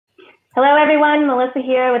Hello, everyone. Melissa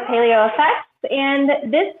here with Paleo Effects.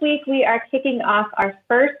 And this week we are kicking off our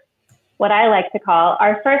first, what I like to call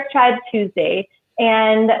our first Tribe Tuesday.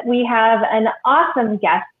 And we have an awesome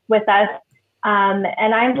guest with us.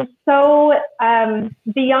 And I'm just so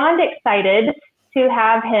beyond excited to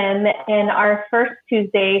have him in our first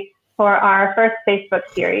Tuesday for our first Facebook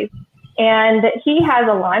series. And he has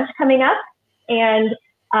a launch coming up, and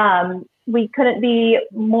we couldn't be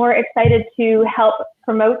more excited to help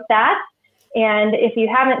promote that. And if you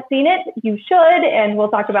haven't seen it, you should, and we'll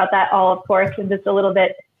talk about that all, of course, in just a little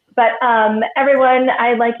bit. But everyone,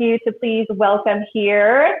 I'd like you to please welcome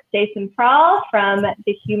here Jason Prall from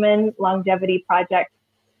the Human Longevity Project.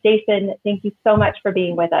 Jason, thank you so much for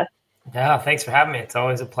being with us. Yeah, thanks for having me. It's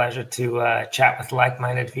always a pleasure to chat with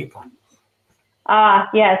like-minded people.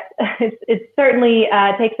 Yes, it certainly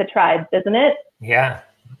takes a tribe, doesn't it? Yeah.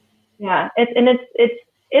 Yeah,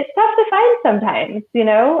 it's tough to find sometimes, you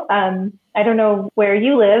know. I don't know where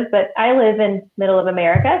you live, but I live in middle of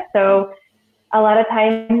America. So a lot of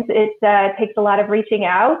times it takes a lot of reaching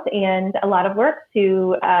out and a lot of work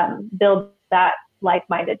to build that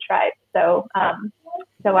like-minded tribe. So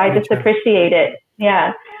I just appreciate it.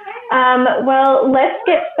 Yeah. Well, let's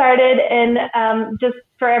get started. And just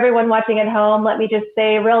for everyone watching at home, let me just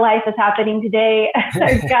say real life is happening today.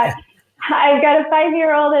 I've got a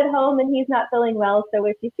 5-year-old at home and he's not feeling well. So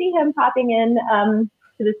if you see him popping in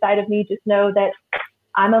to the side of me, just know that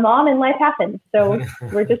I'm a mom and life happens. So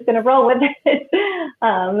we're just going to roll with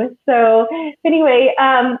it. So anyway,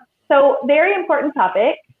 so very important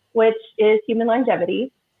topic, which is human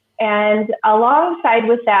longevity. And alongside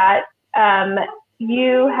with that,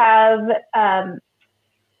 you have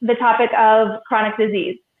the topic of chronic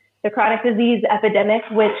disease, the chronic disease epidemic,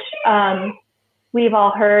 which we've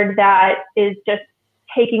all heard that is just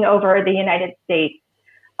taking over the United States.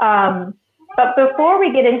 But before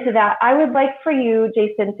we get into that, I would like for you,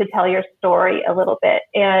 Jason, to tell your story a little bit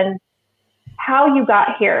and how you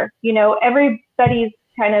got here. You know, everybody's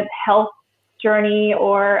kind of health journey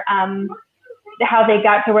or how they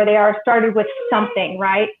got to where they are started with something,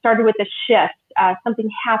 right? Started with a shift, something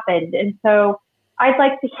happened. And so I'd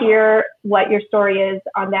like to hear what your story is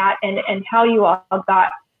on that and how you all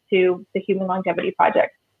got to the Human Longevity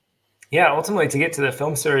Project. Yeah, ultimately to get to the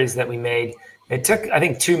film series that we made, it took, I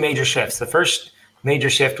think, 2 major shifts. The first major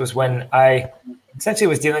shift was when I essentially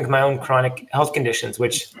was dealing with my own chronic health conditions,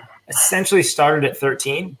 which essentially started at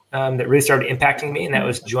 13, that really started impacting me. And that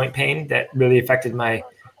was joint pain that really affected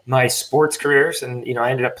my sports careers. And, you know,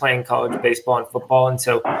 I ended up playing college baseball and football. And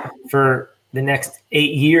so for the next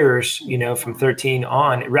 8 years, you know, from 13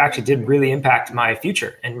 on, it actually did really impact my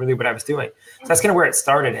future and really what I was doing. So that's kind of where it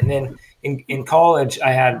started. And then in college,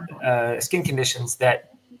 I had skin conditions that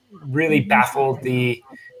really baffled the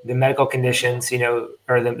medical conditions, you know,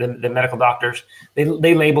 or the medical doctors. They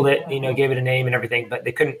labeled it, you know, gave it a name and everything, but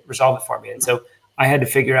they couldn't resolve it for me. And so I had to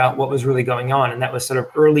figure out what was really going on. And that was sort of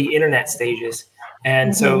early internet stages.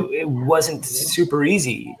 And so it wasn't super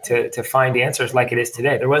easy to find answers like it is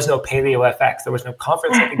today. There was no Paleo FX. There was no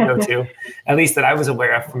conference I could go to, at least that I was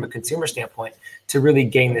aware of from a consumer standpoint, to really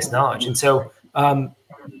gain this knowledge. And so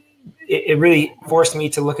it really forced me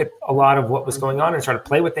to look at a lot of what was going on and try to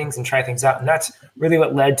play with things and try things out. And that's really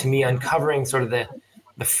what led to me uncovering sort of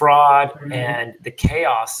the fraud and the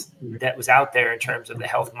chaos that was out there in terms of the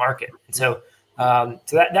health market. And so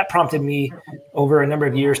that prompted me over a number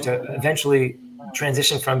of years to eventually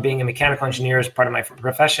transition from being a mechanical engineer as part of my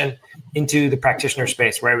profession into the practitioner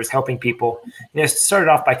space where I was helping people. You know, started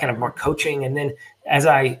off by kind of more coaching. And then as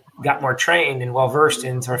I got more trained and well-versed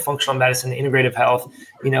in sort of functional medicine, integrative health,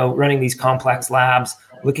 you know, running these complex labs,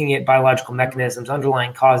 looking at biological mechanisms,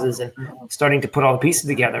 underlying causes, and starting to put all the pieces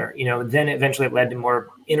together, you know, then eventually it led to more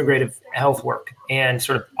integrative health work and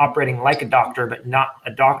sort of operating like a doctor, but not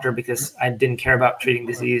a doctor because I didn't care about treating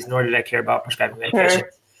disease, nor did I care about prescribing medication. Sure.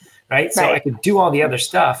 Right. So I could do all the other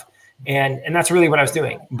stuff. And that's really what I was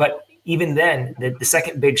doing. But even then, the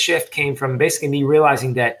second big shift came from basically me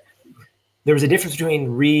realizing that there was a difference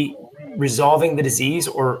between resolving the disease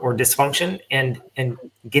or dysfunction and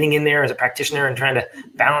getting in there as a practitioner and trying to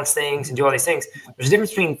balance things and do all these things. There's a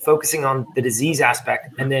difference between focusing on the disease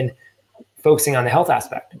aspect and then focusing on the health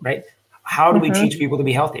aspect, right? How do we teach people to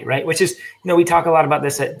be healthy, right? Which is, you know, we talk a lot about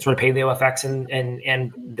this at sort of Paleo FX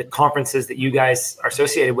and the conferences that you guys are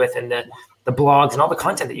associated with and the blogs and all the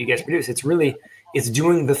content that you guys produce. It's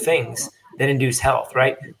doing the things that induce health,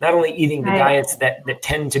 right? Not only eating the diets that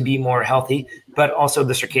tend to be more healthy, but also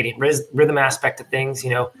the circadian rhythm aspect of things,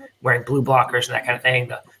 you know, wearing blue blockers and that kind of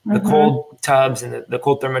thing, the cold tubs and the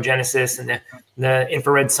cold thermogenesis and the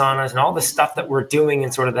infrared saunas and all the stuff that we're doing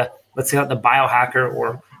in sort of let's say the biohacker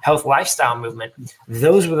health lifestyle movement,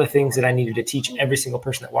 those were the things that I needed to teach every single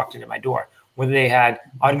person that walked into my door, whether they had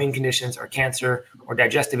autoimmune conditions or cancer or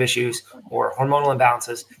digestive issues or hormonal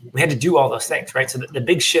imbalances. We had to do all those things, right? So the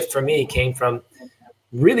big shift for me came from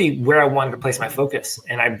really where I wanted to place my focus.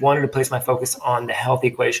 And I wanted to place my focus on the health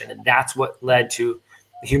equation. And that's what led to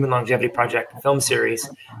the Human Longevity Project film series,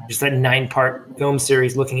 just a 9-part film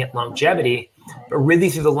series looking at longevity, but really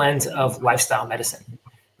through the lens of lifestyle medicine,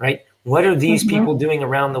 right? What are these people doing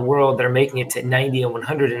around the world that are making it to 90 and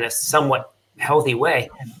 100 in a somewhat healthy way?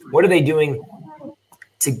 What are they doing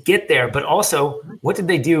to get there? But also, what did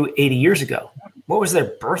they do 80 years ago? What was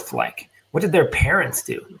their birth like? What did their parents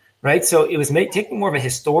do? Right. So it was taking more of a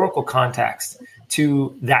historical context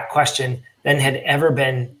to that question than had ever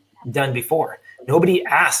been done before. Nobody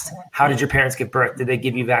asked, how did your parents give birth? Did they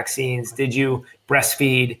give you vaccines? Did you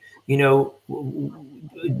breastfeed? You know,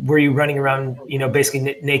 were you running around, you know,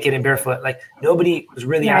 basically naked and barefoot? Like, nobody was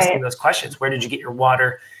really asking those questions. Where did you get your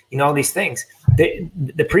water? You know, all these things.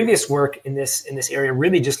 The previous work in this area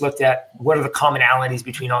really just looked at what are the commonalities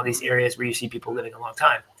between all these areas where you see people living a long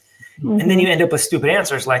time. And then you end up with stupid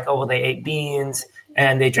answers like, oh, well, they ate beans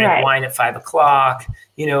and they drank wine at 5 o'clock,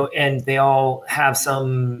 you know, and they all have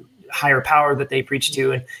some higher power that they preach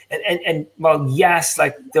to. And well, yes,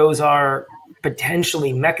 like those are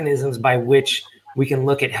potentially mechanisms by which we can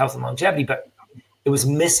look at health and longevity, but it was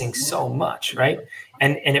missing so much, right?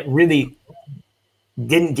 And it really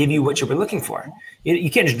didn't give you what you were looking for. You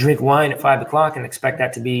can't just drink wine at 5 o'clock and expect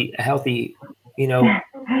that to be a healthy, you know,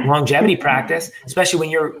 longevity practice, especially when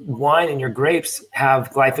your wine and your grapes have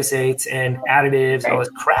glyphosates and additives and all this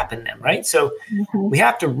crap in them, right? So we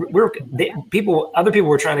have to other people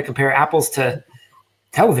were trying to compare apples to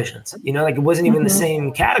televisions, you know, like it wasn't even the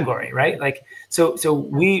same category, right? Like, so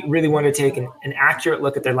we really want to take an accurate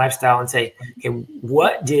look at their lifestyle and say, okay,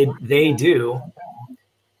 what did they do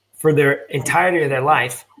for their entirety of their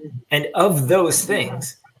life? And of those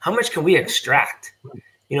things, how much can we extract?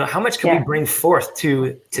 You know, how much can we bring forth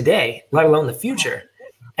to today, let alone the future?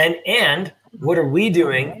 And what are we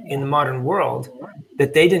doing in the modern world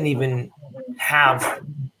that they didn't even have,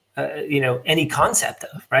 you know, any concept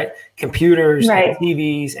of, right? Computers, and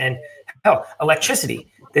TVs, and hell, electricity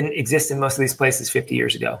didn't exist in most of these places 50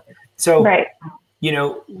 years ago. So, you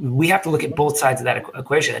know, we have to look at both sides of that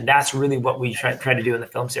equation. And that's really what we try to do in the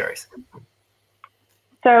film series.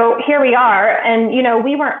 So here we are. And, you know,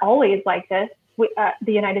 we weren't always like this.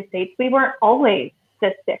 The United States, we weren't always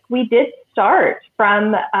this sick. We did start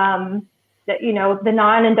from, you know, the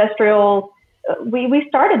non-industrial. We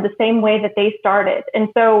started the same way that they started, and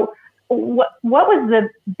so what was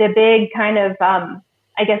the big kind of,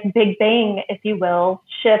 I guess, big bang, if you will,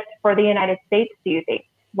 shift for the United States? Do you think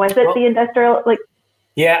was it the industrial? Like,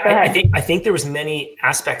 yeah, I think there was many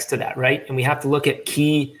aspects to that, right? And we have to look at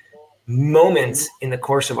key moments in the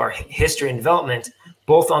course of our history and development,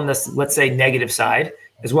 both on this, let's say, negative side,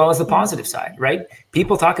 as well as the positive side, right?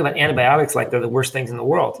 People talk about antibiotics like they're the worst things in the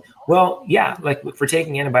world. Well, yeah, like if we're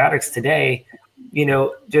taking antibiotics today, you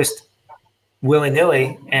know, just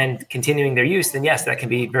willy-nilly and continuing their use, then yes, that can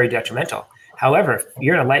be very detrimental. However, if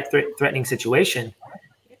you're in a life-threatening situation,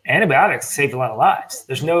 antibiotics save a lot of lives.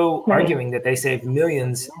 There's no arguing that they save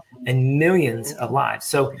millions and millions of lives.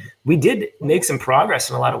 So we did make some progress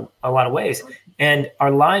in a lot of ways, and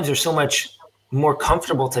our lives are so much more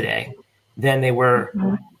comfortable today than they were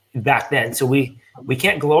back then. So we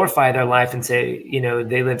can't glorify their life and say, you know,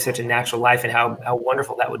 they lived such a natural life and how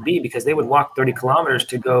wonderful that would be, because they would walk 30 kilometers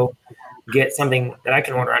to go get something that I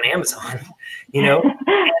can order on Amazon, you know.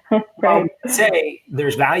 I would say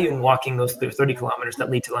there's value in walking those 30 kilometers that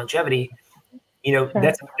lead to longevity. You know,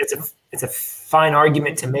 it's a fine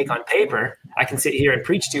argument to make on paper. I can sit here and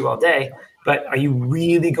preach to you all day, but are you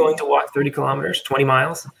really going to walk 30 kilometers, 20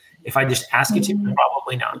 miles? If I just ask you to,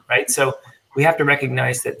 probably not, right? So we have to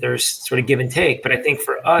recognize that there's sort of give and take. But I think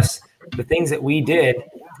for us, the things that we did,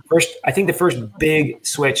 I think the first big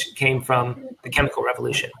switch came from the chemical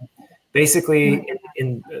revolution. Basically,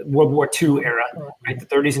 in World War II era, right, the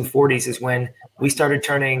 30s and 40s is when we started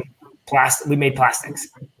turning we made plastics,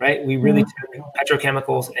 right? We really took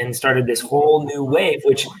petrochemicals and started this whole new wave,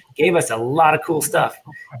 which gave us a lot of cool stuff.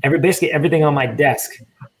 Basically everything on my desk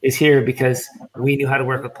is here because we knew how to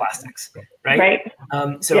work with plastics, right?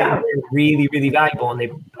 So they're really, really valuable. And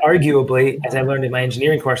they arguably, as I learned in my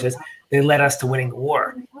engineering courses, they led us to winning the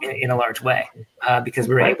war in a large way because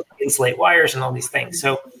we were able to insulate wires and all these things.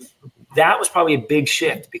 So that was probably a big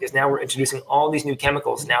shift, because now we're introducing all these new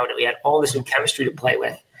chemicals. Now that we had all this new chemistry to play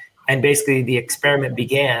with. And basically the experiment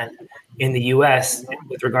began in the US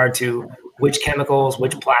with regard to which chemicals,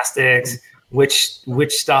 which plastics, which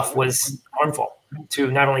stuff was harmful.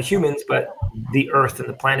 to not only humans, but the earth and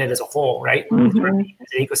the planet as a whole, right? Mm-hmm.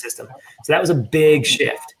 As an ecosystem. So that was a big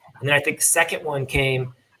shift. And then I think the second one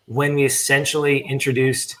came when we essentially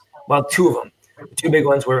introduced, well, two of them. The two big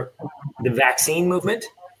ones were the vaccine movement,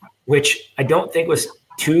 which I don't think was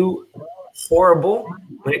too horrible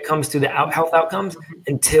when it comes to the health outcomes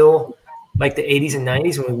until like the 80s and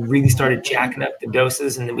 90s, when we really started jacking up the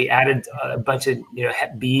doses, and then we added a bunch of,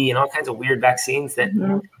 Hep B and all kinds of weird vaccines that,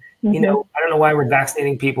 I don't know why we're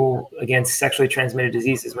vaccinating people against sexually transmitted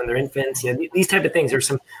diseases when they're infants. These type of things. There's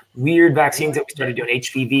some weird vaccines that we started doing,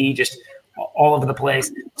 HPV, just all over the place.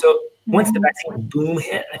 So once the vaccine boom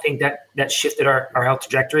hit, I think that shifted our health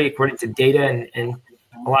trajectory according to data and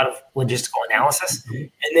a lot of logistical analysis.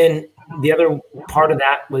 And then the other part of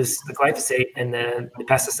that was the glyphosate and the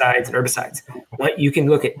pesticides and herbicides. You can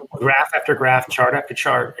look at graph after graph, chart after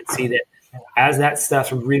chart, and see that as that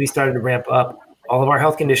stuff really started to ramp up, all of our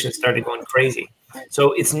health conditions started going crazy.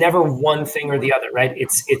 So it's never one thing or the other, right?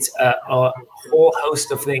 It's a whole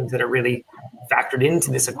host of things that are really factored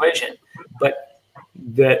into this equation. But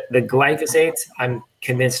the glyphosates, I'm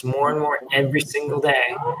convinced more and more every single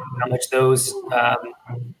day how much those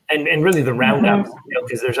and really the Roundup,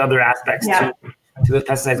 because there's other aspects to those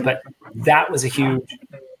pesticides. But that was a huge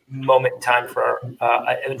moment in time for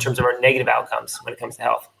in terms of our negative outcomes when it comes to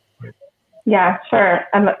health. Yeah, sure.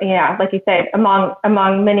 Like you said,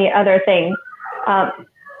 among many other things.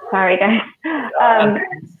 Sorry, guys.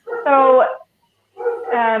 So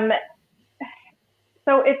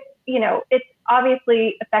it's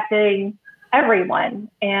obviously affecting everyone,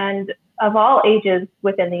 and of all ages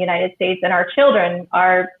within the United States, and our children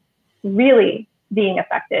are really being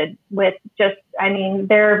affected with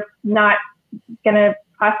they're not going to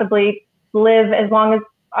possibly live as long as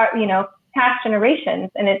past generations,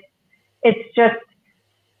 and it's just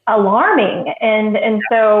alarming. And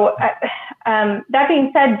so that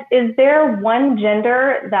being said, is there one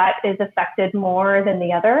gender that is affected more than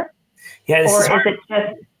the other? Yeah, or is it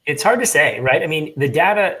just... It's hard to say, right? I mean, the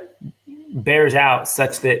data bears out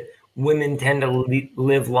such that women tend to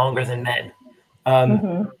live longer than men.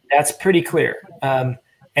 That's pretty clear. And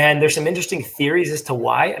there's some interesting theories as to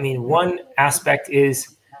why. I mean, one aspect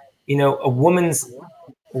is, a woman's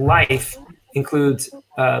life includes,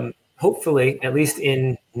 hopefully, at least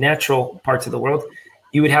in natural parts of the world,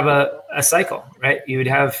 you would have a cycle, right? You would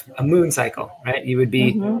have a moon cycle, right? You would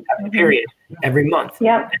be having a period every month.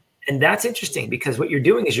 Yeah. And that's interesting because what you're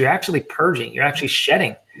doing is you're actually purging, you're actually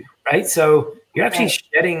shedding, right? So you're actually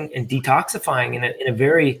shedding and detoxifying in a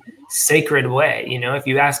very sacred way. If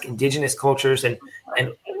you ask indigenous cultures and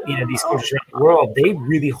these cultures around the world, they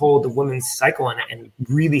really hold the woman's cycle in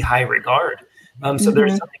really high regard. So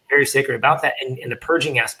there's something very sacred about that in the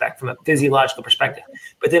purging aspect from a physiological perspective.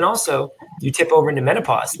 But then also you tip over into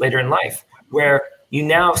menopause later in life, where you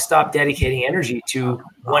now stop dedicating energy to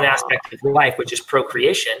one aspect of life, which is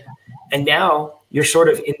procreation. And now you're sort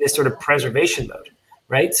of in this sort of preservation mode,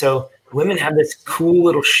 right? So women have this cool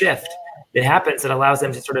little shift that happens that allows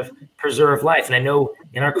them to sort of preserve life. And I know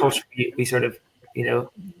in our culture, we sort of,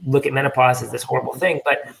 look at menopause as this horrible thing,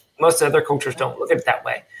 but most other cultures don't look at it that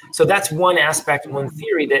way. So that's one aspect, one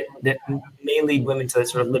theory that may lead women to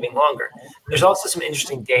sort of living longer. There's also some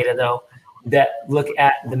interesting data, though, that look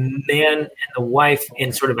at the man and the wife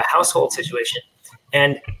in sort of a household situation.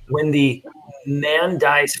 And when the man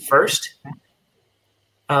dies first,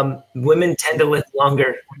 women tend to live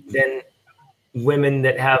longer than women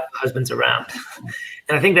that have husbands around.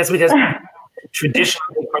 And I think that's because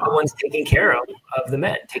traditionally are the ones taking care of the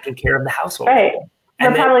men, taking care of the household. Right.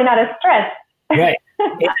 They're probably not as stressed. Right.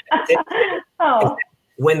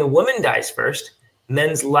 When the woman dies first,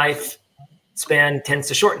 men's lifespan tends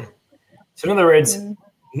to shorten. So in other words,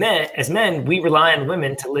 men, we rely on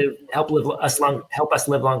women to help us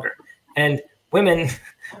live longer. And women,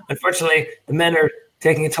 unfortunately, the men are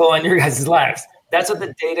taking a toll on your guys' lives. That's what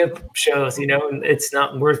the data shows, and it's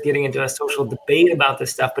not worth getting into a social debate about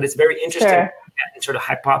this stuff, but it's very interesting and sort of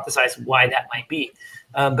hypothesize why that might be.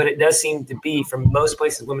 But it does seem to be, from most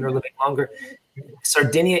places, women are living longer.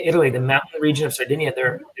 Sardinia, Italy, the mountain region of Sardinia,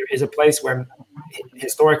 there is a place where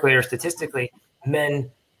historically or statistically,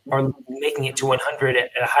 men are making it to 100 at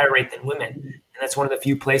a higher rate than women. And that's one of the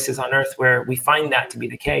few places on earth where we find that to be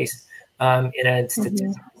the case in a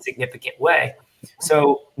statistically significant way.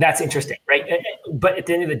 So that's interesting, right? But at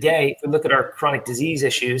the end of the day, if we look at our chronic disease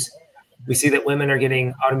issues, we see that women are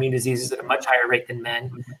getting autoimmune diseases at a much higher rate than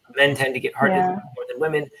men. Men tend to get heart disease more than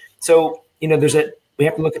women. So, we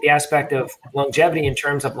have to look at the aspect of longevity in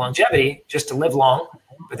terms of longevity, just to live long.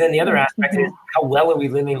 But then the other aspect is, how well are we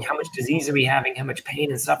living? How much disease are we having? How much pain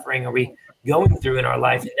and suffering are we going through in our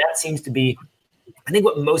life? And that seems to be I think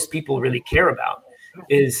what most people really care about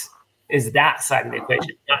is that side of the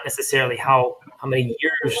equation, not necessarily how many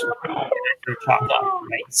years are chalked up,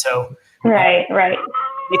 right? So, right.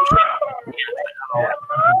 it can, but not all.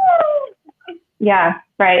 Yeah,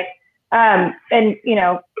 right. And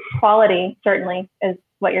quality certainly is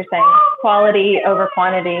what you're saying. Quality over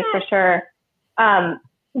quantity for sure.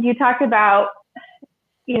 You talked about,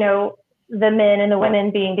 the men and the women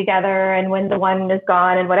being together and when the one is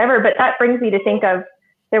gone and whatever, but that brings me to think of,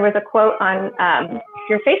 there was a quote on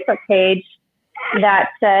your Facebook page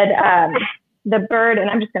that said, the bird, and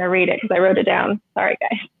I'm just going to read it because I wrote it down. Sorry,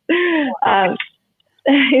 guys.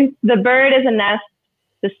 The bird is a nest,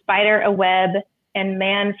 the spider a web, and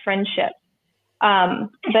man friendship.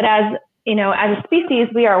 But as a species,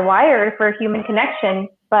 we are wired for human connection,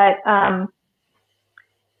 but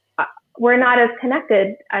we're not as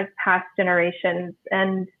connected as past generations.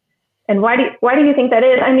 And why do you think that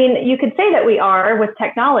is? I mean, you could say that we are with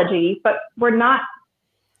technology, but we're not.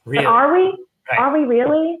 Really? Are we? Right. Are we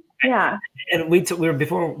really? Yeah. And we were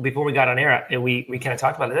before we got on air, and we kind of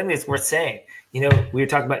talked about it. I think it's worth saying. We were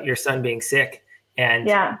talking about your son being sick, and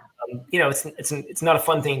yeah. It's not a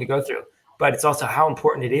fun thing to go through, but it's also how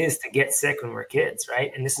important it is to get sick when we're kids,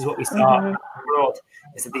 right? And this is what we saw in the world,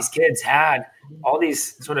 is that these kids had all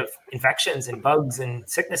these sort of infections and bugs and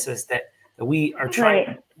sicknesses that we are trying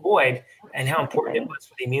to avoid, and how important it was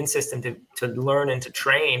for the immune system to learn and to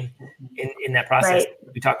train in that process.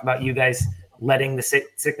 We talked about you guys letting the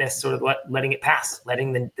sickness sort of letting it pass,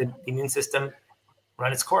 letting the immune system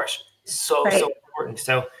run its course. So important.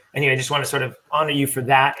 So anyway, I just want to sort of honor you for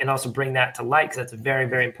that, and also bring that to light, because that's a very,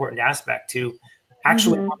 very important aspect to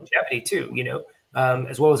actually longevity too,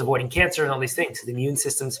 as well as avoiding cancer and all these things. The immune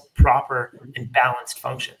system's proper and balanced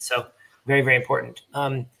function. So very, very important.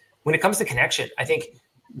 When it comes to connection, I think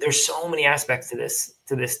there's so many aspects to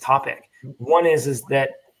this topic. One is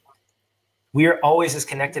that we are always as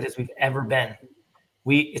connected as we've ever been.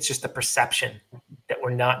 It's just the perception that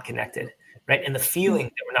we're not connected, right? And the feeling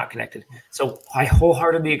that we're not connected. So I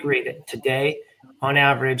wholeheartedly agree that today, on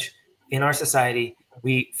average, in our society,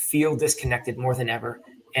 we feel disconnected more than ever.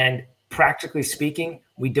 And practically speaking,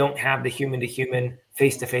 we don't have the human-to-human,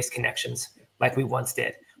 face-to-face connections like we once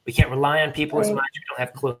did. We can't rely on people as much. We don't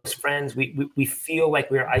have close friends. We feel like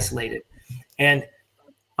we're isolated. And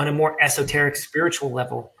on a more esoteric spiritual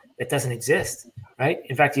level, that doesn't exist, right?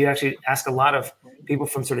 In fact, you actually ask a lot of people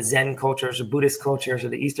from sort of Zen cultures or Buddhist cultures or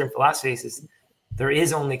the Eastern philosophies, is there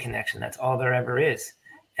is only connection. That's all there ever is.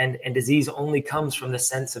 And disease only comes from the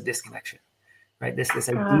sense of disconnection, right? This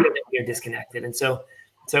idea that we are disconnected. And so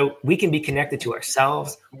we can be connected to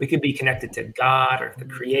ourselves. We could be connected to God or the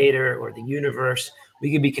creator or the universe.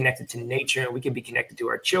 We could be connected to nature. We could be connected to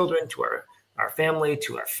our children, to our family,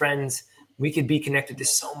 to our friends. We could be connected to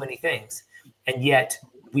so many things. And yet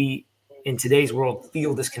we, in today's world,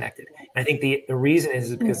 feel disconnected. And I think the reason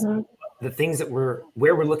is because the things that where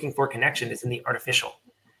we're looking for connection is in the artificial,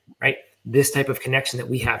 right? This type of connection that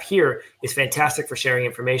we have here is fantastic for sharing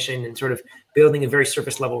information and sort of building a very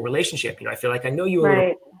surface level relationship. I feel like I know you a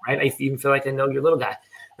little, right? I even feel like I know your little guy,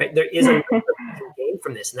 right? There is a lot that we can gain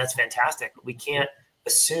from this, and that's fantastic. But we can't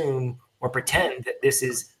assume or pretend that this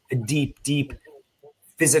is a deep, deep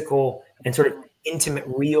physical and sort of intimate,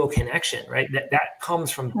 real connection, right? That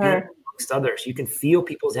comes from being amongst others. You can feel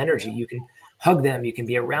people's energy. You can hug them. You can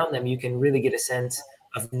be around them. You can really get a sense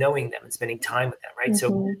of knowing them and spending time with them, right?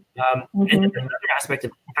 So, and another aspect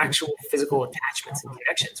of actual physical attachments and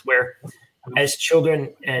connections, where as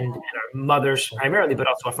children and our mothers primarily, but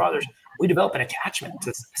also our fathers, we develop an attachment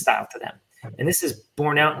style to them. And this is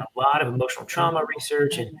borne out in a lot of emotional trauma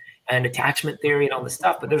research and attachment theory and all this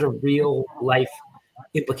stuff, but there's a real life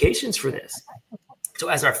implications for this. So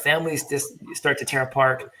as our families start to tear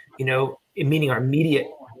apart, meaning our immediate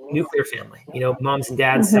nuclear family, moms and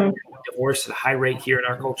dads divorce at a high rate here in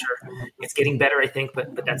our culture. It's getting better, I think,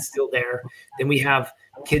 but that's still there. Then we have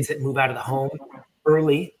kids that move out of the home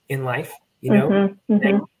early in life,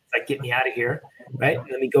 like, get me out of here, right? And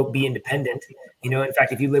let me go be independent. In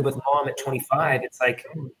fact, if you live with mom at 25, it's like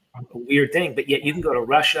a weird thing, but yet you can go to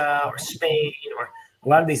Russia or Spain or a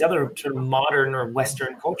lot of these other sort of modern or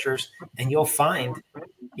Western cultures, and you'll find,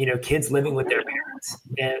 kids living with their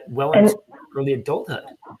parents well into early adulthood.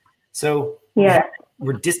 So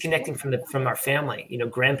we're disconnecting from our family.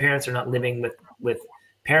 Grandparents are not living with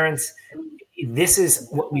parents. This is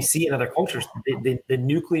what we see in other cultures. The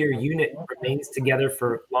nuclear unit remains together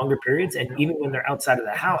for longer periods, and even when they're outside of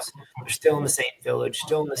the house, they're still in the same village,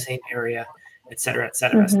 still in the same area, et cetera, et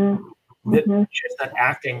cetera. They're just not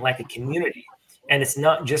acting like a community. And it's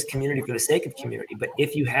not just community for the sake of community, but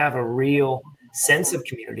if you have a real sense of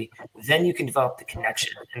community, then you can develop the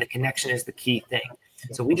connection, and the connection is the key thing.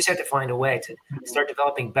 So we just have to find a way to start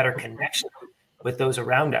developing better connection with those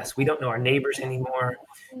around us. We don't know our neighbors anymore.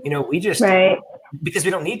 We just, because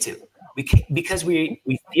we don't need to. Because we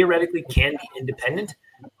theoretically can be independent,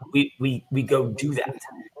 we go do that.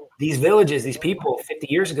 These villages, these people 50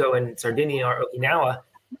 years ago in Sardinia or Okinawa,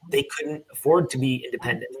 they couldn't afford to be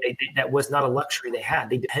independent. That was not a luxury they had.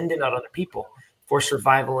 They depended on other people for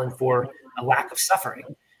survival and for a lack of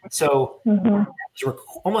suffering. So it's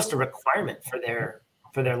almost a requirement for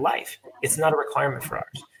their life. It's not a requirement for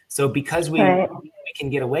ours. So because we can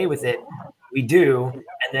get away with it, we do,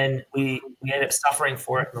 and then we end up suffering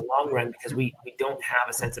for it in the long run because we don't have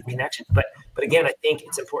a sense of connection. But again, I think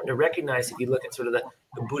it's important to recognize, if you look at sort of the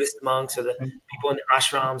Buddhist monks or the people in the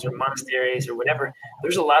ashrams or monasteries or whatever,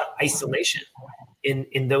 there's a lot of isolation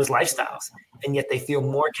in those lifestyles, and yet they feel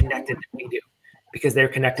more connected than we do because they're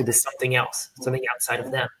connected to something else, something outside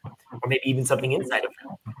of them, or maybe even something inside of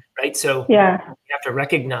them, right? So you have to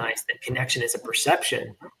recognize that connection is a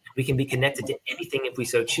perception. We can be connected to anything if we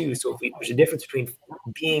so choose. So there's a difference between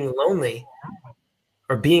being lonely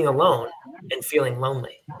or being alone and feeling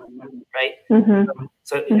lonely, right?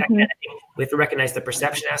 So I think we have to recognize the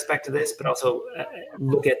perception aspect of this, but also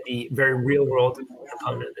look at the very real world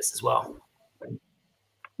component of this as well.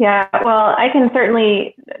 Yeah, well, I can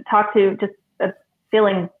certainly talk to just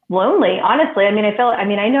feeling lonely, honestly. I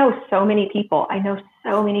know so many people. I and,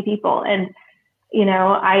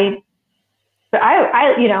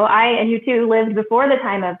 I and you too lived before the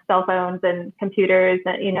time of cell phones and computers.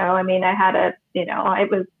 And, I had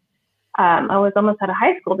I was almost out of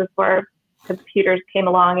high school before computers came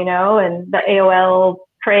along, and the AOL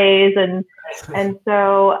craze. And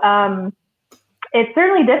so it's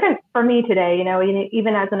certainly different for me today,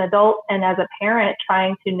 even as an adult and as a parent,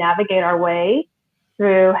 trying to navigate our way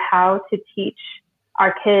through how to teach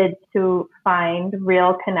our kids to find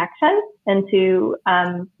real connection and to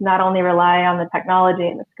not only rely on the technology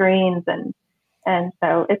and the screens, and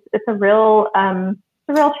so it's a real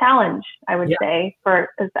challenge, I would say, for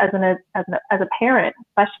as a parent,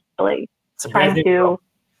 especially trying to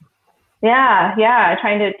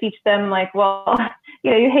trying to teach them, like, well,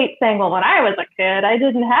 you hate saying, well, when I was a kid, I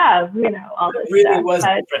didn't have all this really stuff. Was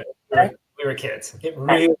different. We were kids. It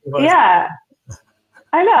really was. Yeah.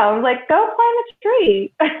 I know. Like, go climb a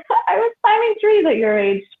tree. I was climbing trees at your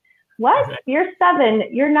age. What? Right. You're 7.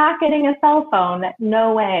 You're not getting a cell phone.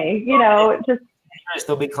 No way.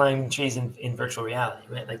 They'll be climbing trees in virtual reality,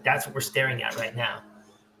 right? Like, that's what we're staring at right now.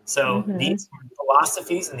 So these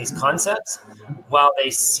philosophies and these concepts, while they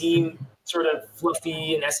seem sort of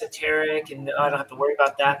fluffy and esoteric, and I don't have to worry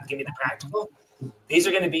about that, give me the practical, these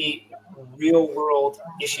are going to be real world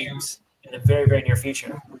issues in the very, very near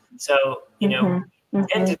future. So,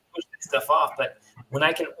 tend to push this stuff off, but when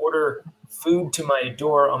I can order food to my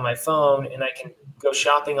door on my phone, and I can go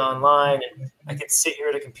shopping online, and I can sit here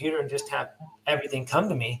at a computer and just have everything come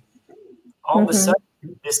to me, all of a sudden,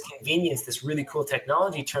 this convenience, this really cool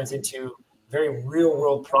technology turns into a very real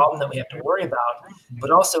world problem that we have to worry about,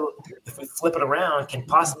 but also, if we flip it around, can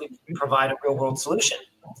possibly provide a real world solution.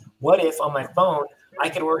 What if on my phone, I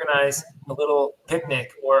could organize a little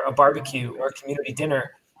picnic or a barbecue or a community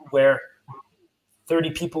dinner where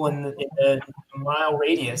 30 people in the mile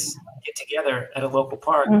radius get together at a local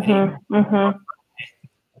park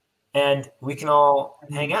and we can all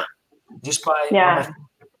hang out just by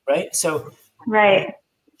right? So we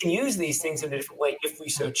can use these things in a different way if we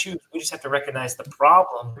so choose. We just have to recognize the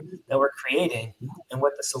problem that we're creating and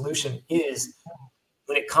what the solution is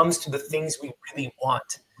when it comes to the things we really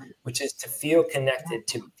want, which is to feel connected,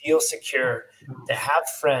 to feel secure, to have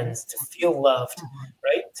friends, to feel loved,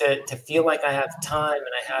 right? To feel like I have time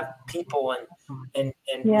and I have people and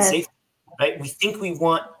safety, right? We think we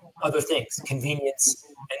want other things, convenience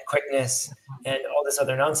and quickness and all this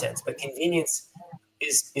other nonsense, but convenience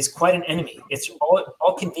is quite an enemy. It's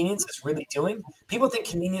all convenience is really doing. People think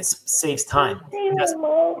convenience saves time. It doesn't.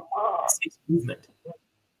 It saves movement.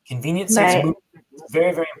 Convenience saves movement. It's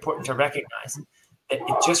very, very important to recognize that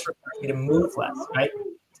it just requires me to move less, right?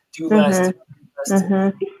 Do less. To do less. That's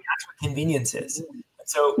what convenience is. And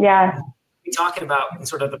so we're talking about in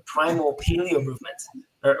sort of the primal paleo movement,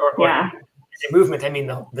 or movement, I mean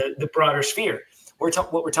the broader sphere.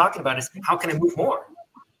 What we're talking about is, how can I move more?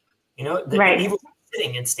 The evil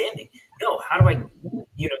sitting and standing. No, how do I,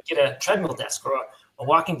 get a treadmill desk or a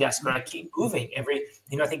walking desk where I keep moving every,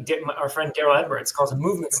 I think our friend Daryl Edwards calls it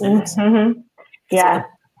movement stimulus.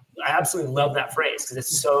 I absolutely love that phrase because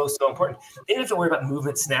it's so, so important. They didn't have to worry about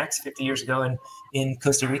movement snacks 50 years ago in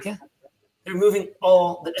Costa Rica. They're moving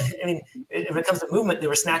when it comes to movement, they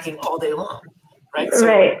were snacking all day long.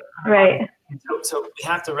 right? Right. So we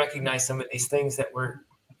have to recognize some of these things that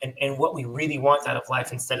and what we really want out of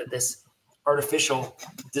life instead of this artificial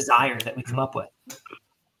desire that we come up with.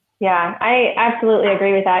 Yeah, I absolutely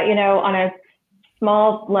agree with that. On a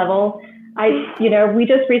small level, we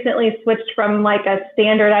just recently switched from like a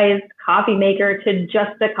standardized coffee maker to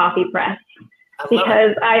just a coffee press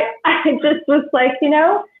because I just was like,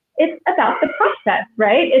 it's about the process,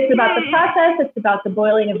 right? It's about the process. It's about the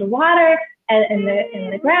boiling of the water and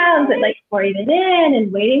the grounds and like pouring it in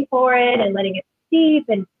and waiting for it and letting it steep.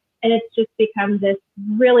 And it's just become this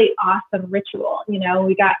really awesome ritual. We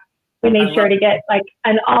made sure to get like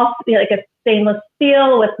a stainless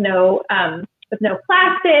steel with no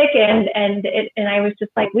plastic. And I was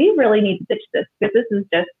just like, we really need to ditch this because this is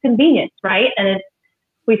just convenience, right? And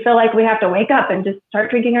we feel like we have to wake up and just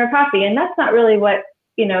start drinking our coffee. And that's not really what,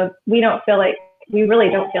 we really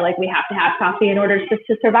don't feel like we have to have coffee in order to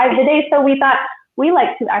survive the day. So we thought we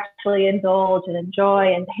like to actually indulge and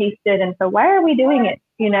enjoy and taste it. And so why are we doing it?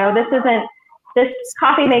 This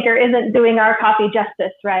coffee maker isn't doing our coffee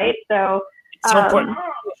justice, right? So it's so important. Is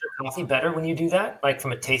your coffee better when you do that, like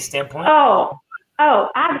from a taste standpoint? Oh,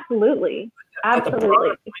 absolutely. But the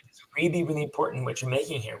product is really, really important what you're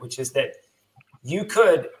making here, which is that you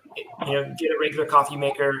could, get a regular coffee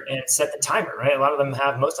maker and set the timer, right?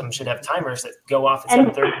 Most of them should have timers that go off at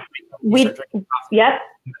 7:30. Yep,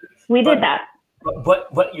 we did that.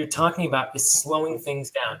 But what you're talking about is slowing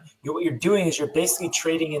things down. What you're doing is you're basically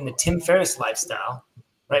trading in the Tim Ferriss lifestyle,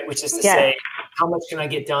 right? Which is to say, how much can I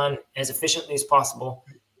get done as efficiently as possible?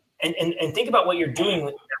 And think about what you're doing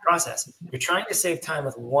with that process. You're trying to save time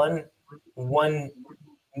with one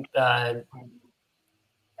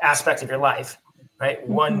aspect of your life, right?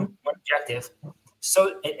 One objective.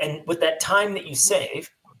 So, and with that time that you save,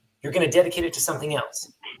 you're going to dedicate it to something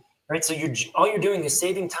else, right? So all you're doing is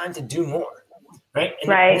saving time to do more, right?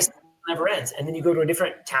 And this never ends. And then you go to a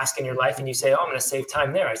different task in your life and you say, oh, I'm going to save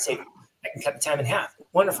time there. I can cut the time in half.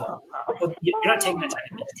 Wonderful. Well, you're not taking that time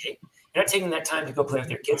to meditate. You're not taking that time to go play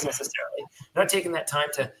with your kids necessarily. You're not taking that time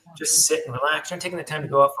to just sit and relax. You're not taking that time to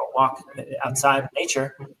go out for a walk outside in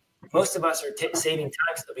nature. Most of us are saving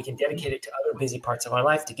time so that we can dedicate it to other busy parts of our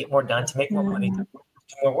life to get more done, to make more money, to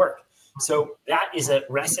do more work. So that is a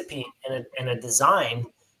recipe and a design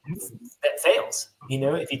that fails.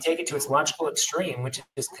 If you take it to its logical extreme, which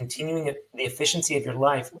is continuing the efficiency of your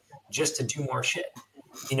life just to do more shit.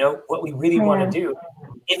 What we really want to do,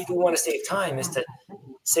 if we want to save time, is to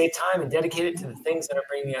save time and dedicate it to the things that are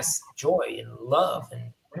bringing us joy and love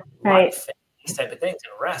and life and these type of things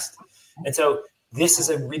and rest. And so this is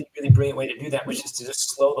a really, really brilliant way to do that, which is to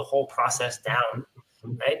just slow the whole process down,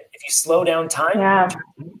 right? If you slow down time,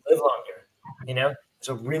 you live longer. There's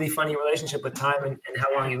a really funny relationship with time and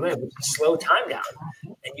how long you live. If you slow time down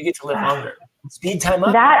and you get to live longer. Speed time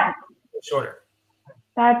up, shorter.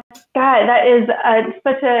 That is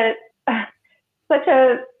such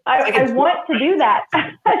a I want to do that.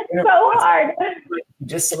 It's so hard.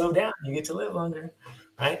 Just slow down. You get to live longer,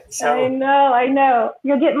 right? So I know.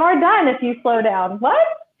 You'll get more done if you slow down. What?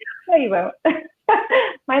 No, you won't.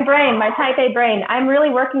 My type A brain. I'm really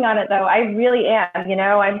working on it though. I really am.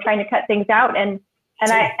 I'm trying to cut things out, and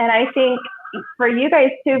I think for you guys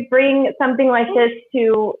to bring something like this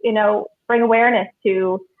to bring awareness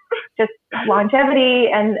to just longevity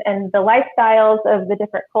and the lifestyles of the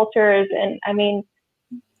different cultures. And I mean,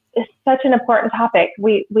 it's such an important topic.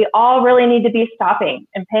 We all really need to be stopping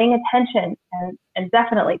and paying attention and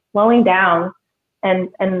definitely slowing down and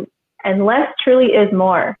less truly is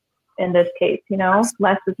more in this case,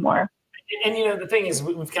 less is more. And the thing is,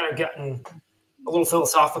 we've kind of gotten a little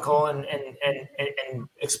philosophical and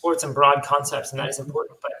explored some broad concepts, and that is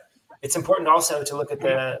important, but it's important also to look at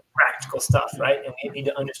the practical stuff, right? And we need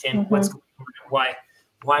to understand what's going on,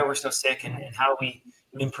 why we're so sick, and how we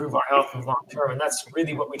improve our health in the long term. And that's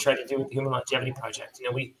really what we try to do with the Human Longevity Project.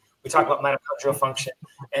 We talk about mitochondrial function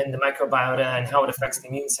and the microbiota and how it affects the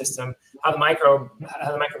immune system, how the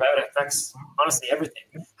microbiota affects honestly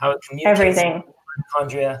everything, how it communicates with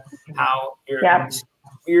mitochondria, how your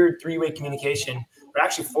weird three-way communication, or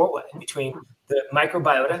actually four-way, between the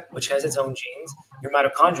microbiota, which has its own genes, your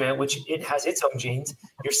mitochondria, which it has its own genes,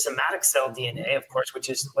 your somatic cell DNA, of course, which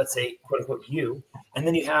is, let's say, quote unquote, you, and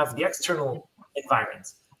then you have the external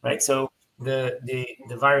environments, right? So the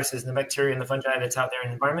viruses and the bacteria and the fungi that's out there in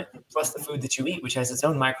the environment, plus the food that you eat, which has its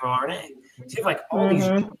own microRNA. So you have like all these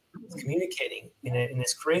communicating in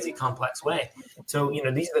this crazy complex way. So,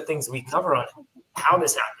 these are the things we cover on how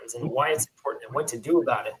this happens and why it's important and what to do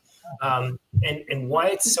about it. And why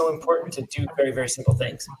it's so important to do very, very simple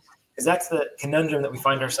things. Because that's the conundrum that we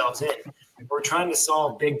find ourselves in. We're trying to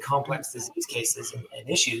solve big, complex disease cases and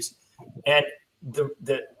issues. And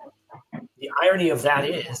the irony of that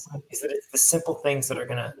is that it's the simple things that are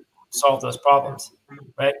going to solve those problems,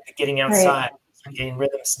 right? The getting outside, getting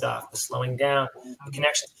rhythm stuff, the slowing down, the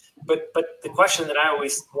connections. But the question that I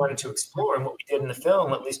always wanted to explore, and what we did in the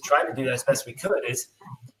film, at least try to do that as best we could, is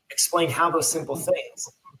explain how those simple things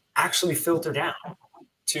actually filter down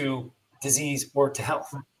to disease or to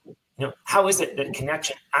health. You know, how is it that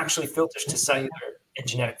connection actually filters to cellular and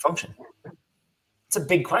genetic function? It's a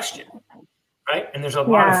big question, right? And there's a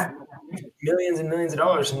lot of millions and millions of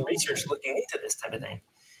dollars in research looking into this type of thing.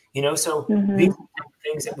 You know, so these are the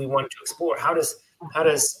things that we wanted to explore. How does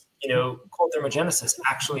cold thermogenesis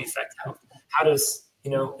actually affect health? How does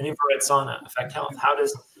an infrared sauna affect health? How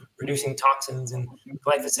does reducing toxins and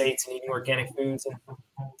glyphosates and eating organic foods and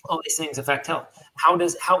all these things affect health? How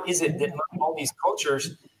is it that all these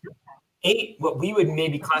cultures ate what we would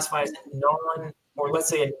maybe classify as let's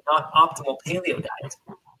say a not optimal paleo diet?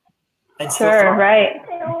 And sure, right.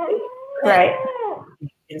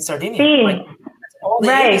 In Sardinia, like, that's all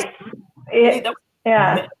they ate. That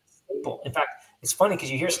was staple. In fact, it's funny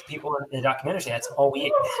because you hear some people in the documentary say that's all we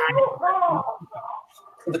ate.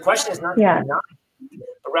 So the question is not,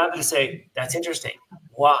 but rather to say, that's interesting.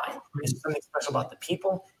 Why? Is there something special about the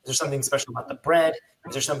people? Is there something special about the bread?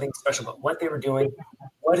 Is there something special about what they were doing?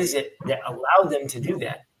 What is it that allowed them to do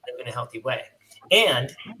that in a healthy way?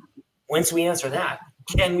 And once we answer that,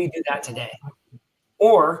 can we do that today?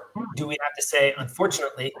 Or do we have to say,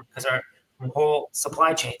 unfortunately, because our whole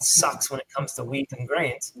supply chain sucks when it comes to wheat and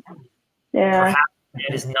grains, perhaps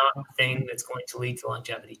it is not the thing that's going to lead to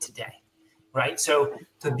longevity today, right? So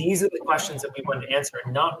these are the questions that we want to answer,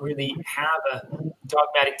 and not really have a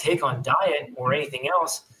dogmatic take on diet or anything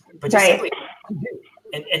else, but just simply,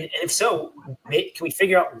 and if so, can we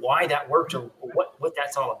figure out why that worked or what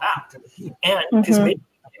that's all about? And because maybe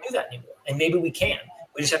we can't do that anymore, and maybe we can.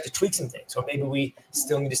 We just have to tweak some things, or maybe we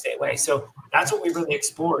still need to stay away. So that's what we really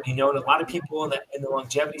explored, and a lot of people in the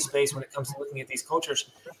longevity space, when it comes to looking at these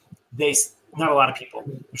cultures, not a lot of people,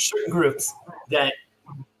 certain groups that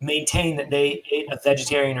maintain that they ate a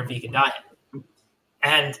vegetarian or vegan diet.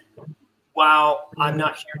 And while I'm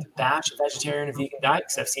not here to bash a vegetarian or vegan diet,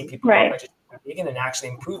 because I've seen people go vegetarian or vegan and actually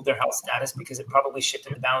improve their health status because it probably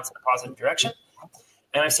shifted the balance in a positive direction.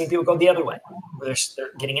 And I've seen people go the other way, where they're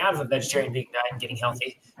getting out of a vegetarian vegan diet and getting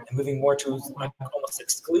healthy and moving more to like almost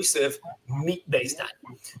exclusive meat-based diet.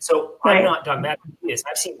 So I'm not dogmatic with this.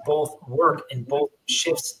 I've seen both work and both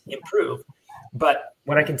shifts improve. But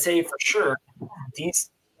what I can say for sure, these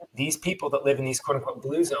people that live in these quote unquote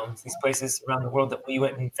blue zones, these places around the world that we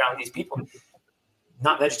went and found these people,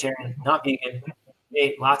 not vegetarian, not vegan, they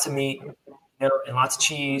ate lots of meat, and lots of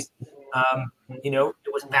cheese.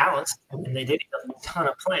 It was balanced, and they did eat a ton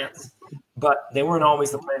of plants, but they weren't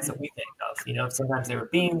always the plants that we think of. Sometimes they were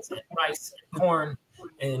beans and rice and corn,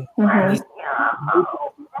 and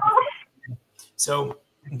so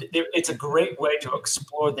it's a great way to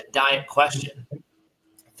explore the diet question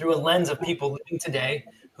through a lens of people living today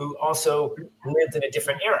who also lived in a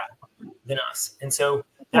different era than us. And so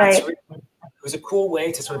it was a cool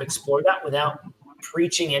way to sort of explore that without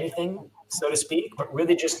preaching anything, so to speak, but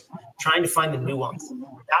really just trying to find the nuance.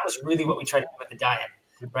 That was really what we tried to do with the diet,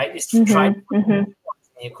 right? Is to try to find the nuance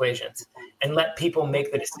in the equations and let people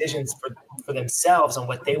make the decisions for themselves on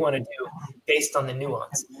what they want to do based on the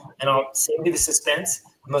nuance. And I'll save you the suspense.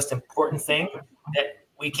 The most important thing that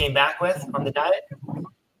we came back with on the diet,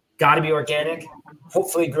 got to be organic,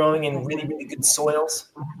 hopefully growing in really, really good soils,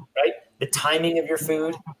 right? The timing of your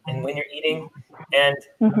food and when you're eating, and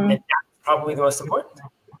that's probably the most important.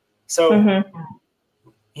 So, I'm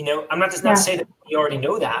not just not to say that you already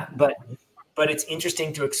know that, but it's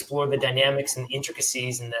interesting to explore the dynamics and the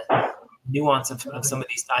intricacies and the nuance of some of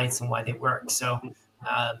these diets and why they work. So,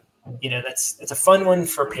 it's a fun one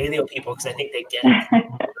for paleo people because I think they get it.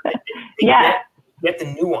 They get the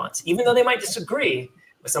nuance, even though they might disagree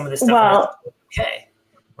with some of this stuff. Well, okay,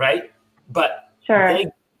 right? But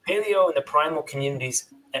paleo and the primal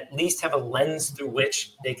communities at least have a lens through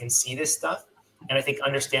which they can see this stuff, and I think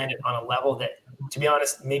understand it on a level that, to be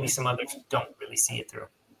honest, maybe some others don't really see it through.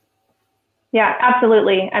 Yeah,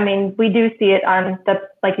 absolutely. I mean, we do see it on the,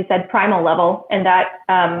 like you said, primal level, and that,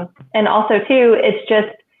 and also too, it's just,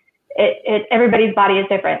 everybody's body is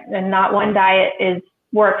different, and not one diet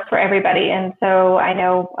works for everybody. And so I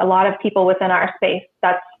know a lot of people within our space,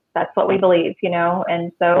 that's what we believe,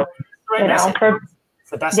 and so, it's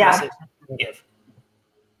the best message you can give.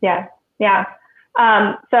 Yeah.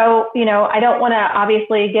 So, I don't want to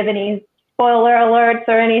obviously give any spoiler alerts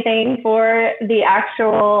or anything for the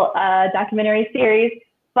actual documentary series,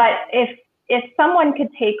 but if if someone could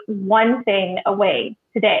take one thing away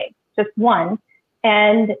today, just one,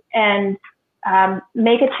 and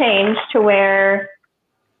make a change to where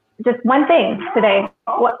just one thing today,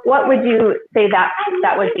 what would you say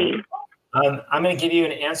that would be? I'm going to give you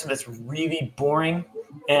an answer that's really boring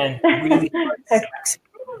and really sexy,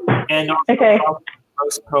 and also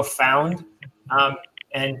most profound.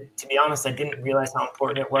 And to be honest, I didn't realize how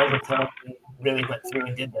important it was until we really went through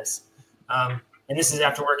and did this. And this is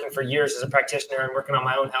after working for years as a practitioner and working on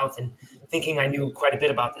my own health and thinking I knew quite a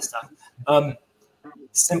bit about this stuff.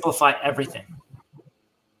 Simplify everything.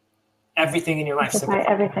 Everything in your life. Simplify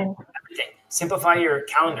everything. Simplify your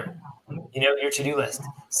calendar, your to-do list.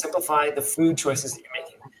 Simplify the food choices that you're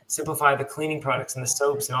making. Simplify the cleaning products and the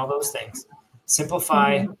soaps and all those things.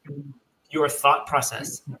 Simplify your thought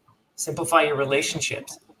process. Simplify your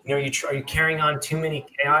relationships. Are you carrying on too many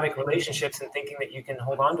chaotic relationships and thinking that you can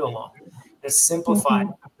hold on to them all? Just simplify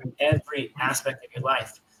every aspect of your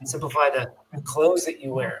life. Simplify the clothes that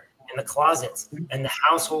you wear and the closets and the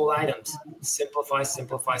household items. Simplify,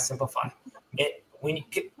 simplify, simplify.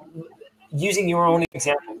 Using your own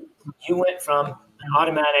example, you went from an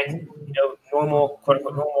automatic, normal, quote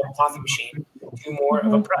unquote, normal coffee machine to more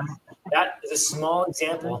of a press. That is a small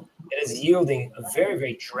example that is yielding a very,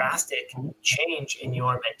 very drastic change in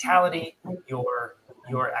your mentality, your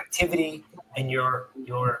activity, and your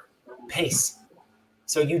pace.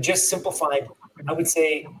 So you just simplified, I would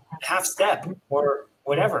say, half step or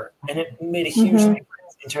whatever, and it made a huge difference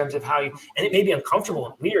in terms of how you. And it may be uncomfortable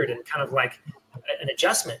and weird and kind of like an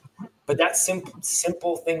adjustment, but that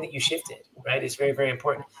simple thing that you shifted, right, is very, very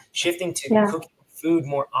important. Shifting to cooking food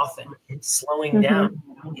more often, slowing down,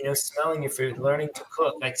 smelling your food, learning to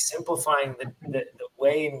cook, like simplifying the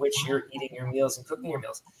way in which you're eating your meals and cooking your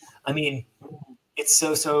meals. I mean, it's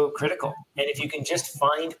so critical. And if you can just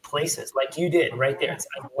find places like you did right there,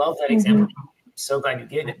 I love that example. I'm so glad you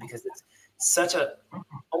gave it because it's such a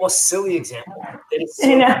almost silly example that it's so,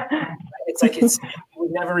 it's like you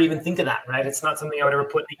would never even think of that, right? It's not something I would ever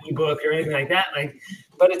put in the ebook or anything like that,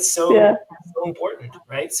 but it's so important,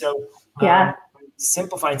 right? So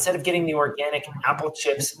simplify. Instead of getting the organic apple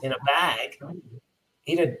chips in a bag,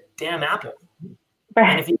 eat a damn apple.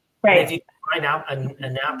 Right. And if you find out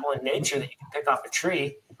an apple in nature that you can pick off a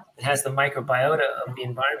tree that has the microbiota of the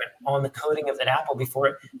environment on the coating of that apple before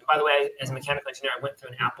it. And by the way, as a mechanical engineer, I went through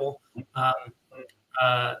an apple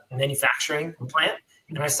manufacturing plant,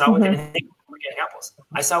 and I saw what they organic apples.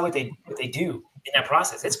 I saw what they do in that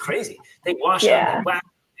process. It's crazy. They wash them, they wax,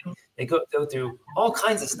 they go through all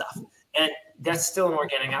kinds of stuff, and that's still an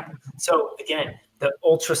organic apple. So again, the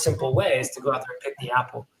ultra simple way is to go out there and pick the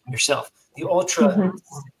apple yourself. The ultra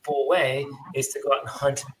simple way is to go out and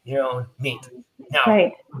hunt your own meat. Now,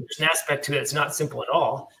 there's an aspect to it that's not simple at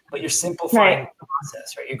all, but you're simplifying the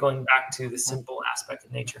process, right? You're going back to the simple aspect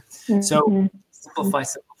of nature. So simplify.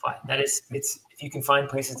 That is, if you can find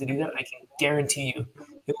places to do that, I can guarantee you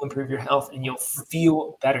it will improve your health and you'll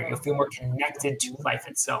feel better. You'll feel more connected to life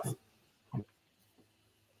itself.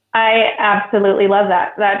 I absolutely love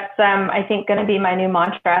that. That's, I think, going to be my new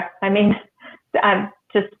mantra. I mean, I'm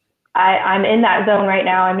in that zone right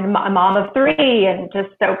now. I'm a mom of 3 and just,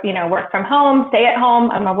 work from home, stay at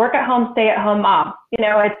home. I'm a work at home, stay at home mom.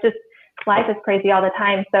 It's just, life is crazy all the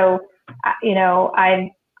time. So,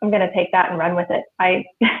 I'm going to take that and run with it.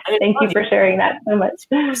 Thank you for sharing that so much.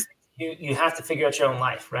 You have to figure out your own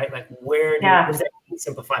life, right? Like what does that mean,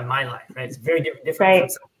 simplify my life, right? It's very different from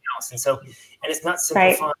something else. And it's not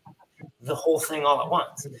simplifying the whole thing all at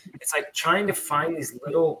once. It's like trying to find these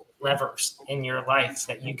little levers in your life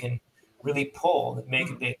that you can really pull that make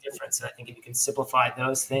a big difference. And I think if you can simplify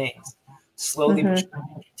those things slowly, but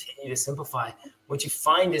continue to simplify, what you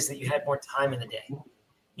find is that you have more time in the day.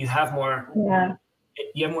 You have more,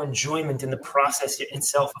 you have more enjoyment in the process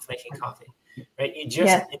itself of making coffee, right? You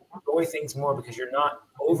just enjoy things more because you're not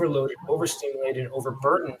overloaded, overstimulated, and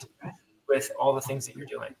overburdened with all the things that you're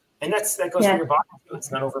doing. And that goes for your body too.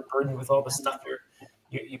 It's not overburdened with all the stuff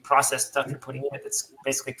you process stuff you're putting in it that's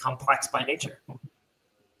basically complex by nature.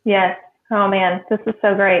 Yes. Oh man, this is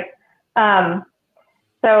so great.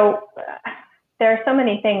 So there are so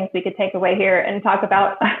many things we could take away here and talk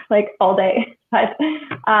about like all day. But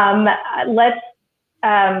let's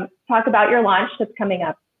talk about your launch that's coming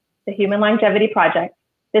up, the Human Longevity Project.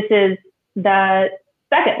 This is the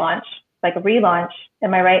second launch, like a relaunch.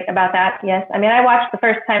 Am I right about that? Yes. I mean, I watched the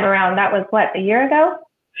first time around. That was what, a year ago?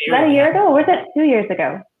 Was that a year ago, or was it 2 years ago?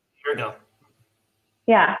 A year ago.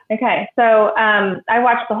 Yeah. Okay. So I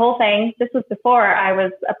watched the whole thing. This was before I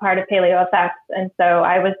was a part of Paleo Effects, and so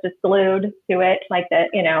I was just glued to it, like that.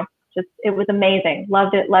 It was amazing.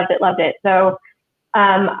 Loved it. So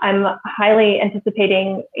I'm highly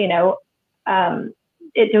anticipating,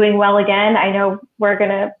 it doing well again. I know we're going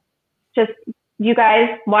to just, you guys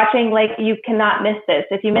watching, like, you cannot miss this.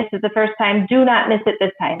 If you missed it the first time, do not miss it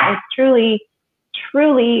this time. It's truly,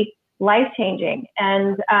 truly life-changing.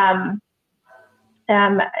 And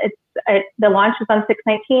the launch is on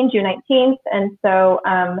June 19th. And so,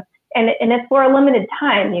 and it's for a limited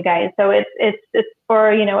time, you guys. So it's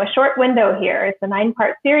for, a short window here. It's a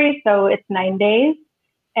 9-part series, so it's 9 days.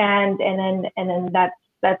 And then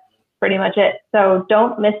that's pretty much it. So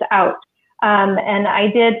don't miss out. And I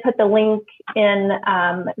did put the link in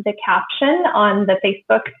the caption on the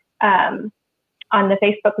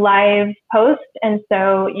Facebook Live post, and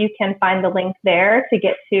so you can find the link there to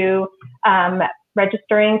get to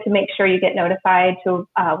registering, to make sure you get notified to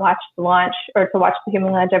watch the launch, or to watch the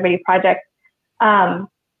Human Longevity Project. And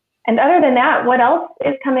other than that, what else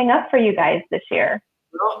is coming up for you guys this year?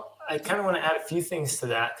 Well, I kind of want to add a few things to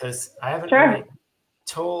that, because I haven't Sure. really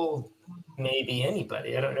told maybe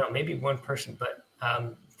anybody. I don't know, maybe one person, but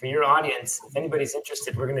for your audience, if anybody's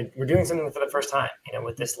interested, we're doing something for the first time,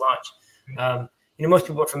 with this launch. Most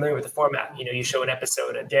people are familiar with the format. You show an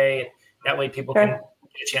episode a day, and that way people Sure. can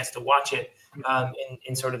get a chance to watch it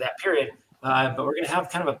in sort of that period. But we're going to have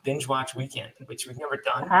kind of a binge watch weekend, which we've never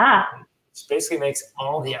done. Which basically makes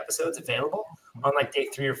all the episodes available on like day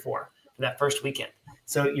 3 or 4 for that first weekend.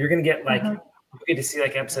 So you're going to get you get to see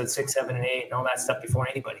like episodes 6, 7, and 8 and all that stuff before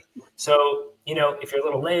anybody. So, if you're a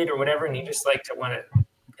little late or whatever, and you just like to want to kind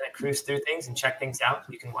of cruise through things and check things out,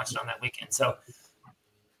 you can watch it on that weekend. So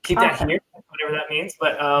keep that here, whatever that means.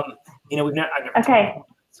 But, I've never told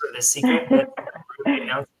sort of this secret.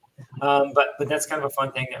 But that's kind of a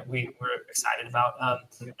fun thing that we're excited about.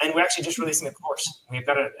 And we're actually just releasing a course. We've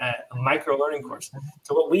got a micro learning course.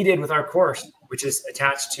 So what we did with our course, which is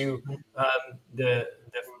attached to the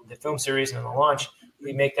film series and the launch,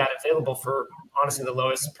 we make that available for honestly the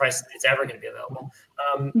lowest price it's ever going to be available.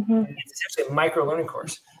 It's essentially a micro learning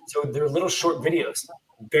course. So they're little short videos,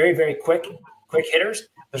 very, very quick hitters.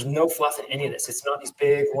 There's no fluff in any of this. It's not these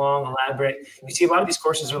big, long, elaborate. You see, a lot of these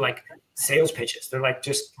courses are like sales pitches. They're like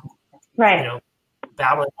just,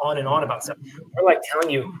 babbling on and on about stuff. We're like telling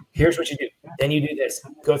you, here's what you do. Then you do this.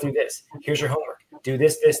 Go through this. Here's your homework. Do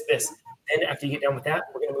this, this, this. Then after you get done with that,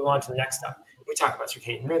 we're going to move on to the next stuff. We talk about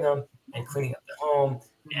circadian rhythm and cleaning up the home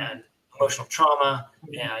and emotional trauma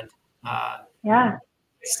and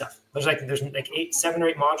stuff. There's like 7 or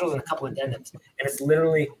 8 modules and a couple of addendums, and it's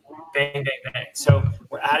literally bang, bang, bang. So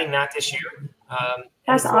we're adding that this year.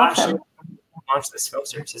 That's awesome. Launch this film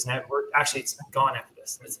series. It's gone after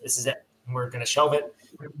this. This is it. We're going to shelve it.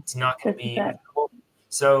 It's not going to be available.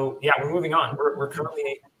 So yeah, we're moving on. We're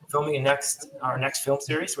currently filming our next film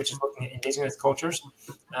series, which is looking at indigenous cultures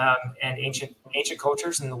and ancient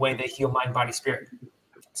cultures and the way they heal mind, body, spirit.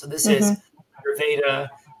 So this is Ayurveda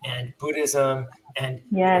and Buddhism and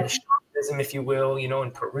shamanism, if you will,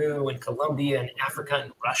 in Peru and Colombia and Africa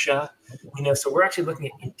and Russia. So we're actually looking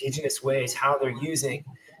at indigenous ways, how they're using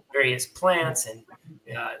various plants and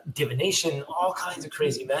divination, all kinds of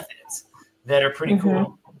crazy methods that are pretty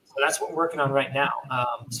cool. So that's what we're working on right now.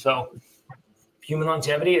 So Human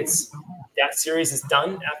Longevity, that series is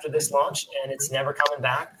done after this launch, and it's never coming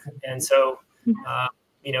back. And so,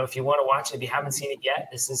 if you want to watch it, if you haven't seen it yet,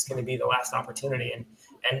 this is going to be the last opportunity.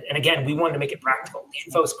 And again, we wanted to make it practical. The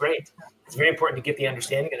info is great. It's very important to get the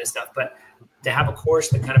understanding of this stuff, but to have a course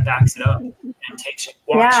that kind of backs it up and takes it,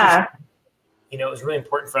 it was really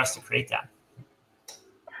important for us to create that.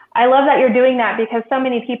 I love that you're doing that, because so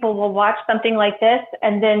many people will watch something like this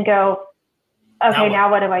and then go, okay,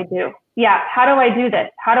 now what do I do? Yeah. How do I do this?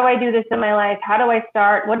 How do I do this in my life? How do I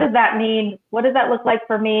start? What does that mean? What does that look like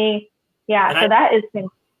for me? Yeah. So that is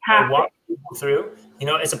fantastic. I walk people through,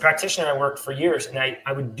 as a practitioner, I worked for years, and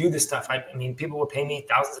I would do this stuff. I mean, people would pay me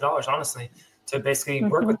thousands of dollars, honestly, to basically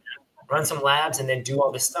work with them, run some labs, and then do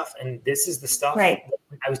all this stuff. And this is the stuff that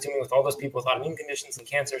I was doing with all those people with autoimmune conditions and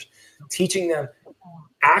cancers, teaching them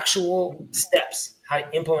actual steps, how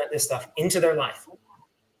to implement this stuff into their life,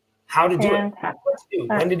 how to do it, what to do,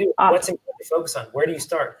 when to do it, what's important to focus on, where do you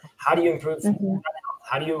start, how do you improve health,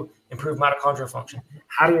 how do you improve mitochondrial function,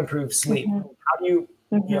 how do you improve sleep, how do you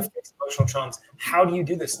fix emotional traumas, how do you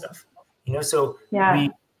do this stuff? So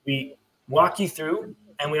we walk you through,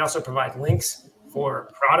 and we also provide links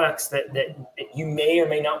for products that you may or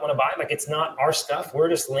may not want to buy. Like, it's not our stuff. We're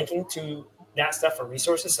just linking to that stuff for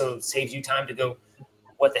resources. So it saves you time to go,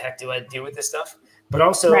 what the heck do I do with this stuff? But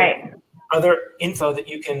also other info that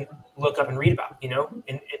you can look up and read about,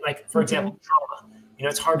 and like, for example, trauma.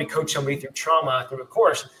 It's hard to coach somebody through trauma through a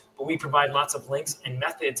course, but we provide lots of links and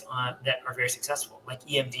methods that are very successful, like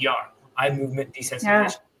EMDR, eye movement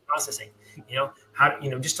desensitization processing, how,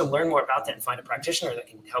 just to learn more about that and find a practitioner that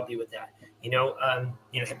can help you with that,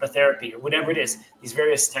 hypnotherapy or whatever it is, these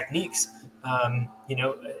various techniques,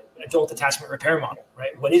 adult attachment repair model,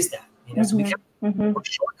 right? What is that? So we're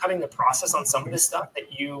shortcutting the process on some of this stuff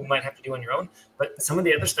that you might have to do on your own, but some of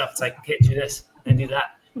the other stuff, it's like, okay, do this and do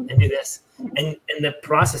that and do this. And the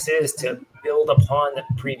process is to build upon the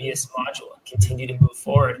previous module, continue to move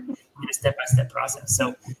forward in a step-by-step process. So,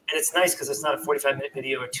 and it's nice because it's not a 45-minute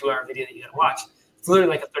video or 2-hour video that you got to watch. It's literally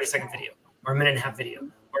like a 30-second video or a minute-and-a-half video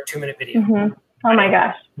or a 2-minute video. Oh my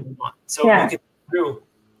gosh. So you get through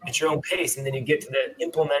at your own pace, and then you get to the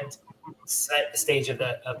implement stage of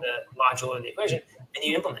the module or the equation, and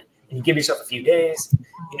you implement. And you give yourself a few days,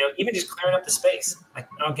 even just clearing up the space. Like,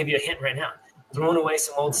 I'll give you a hint right now. Throwing away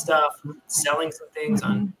some old stuff, selling some things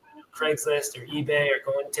on Craigslist or eBay, or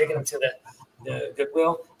taking them to the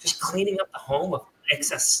Goodwill, just cleaning up the home of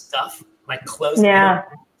excess stuff, like clothes,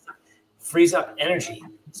 frees up energy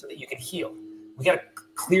so that you can heal. We got to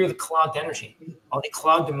clear the clogged energy, all the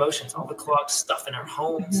clogged emotions, all the clogged stuff in our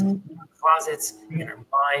homes, our closets, in our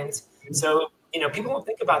minds. So, people don't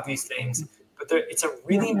think about these things, but it's a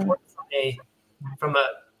really important from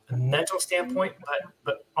a mental standpoint,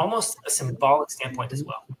 but almost a symbolic standpoint as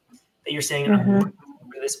well. That you're saying, I'm willing to get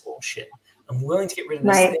rid of this bullshit. I'm willing to get rid of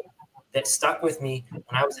this thing that stuck with me when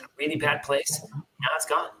I was in a really bad place. Now it's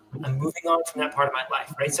gone. I'm moving on from that part of my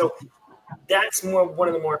life, right? So that's one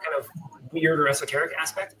of the more kind of weird or esoteric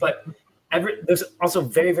aspects, but there's also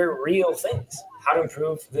very, very real things. How to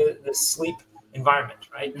improve the sleep environment,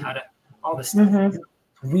 right? How to, all this stuff.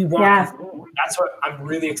 We want, that's what I'm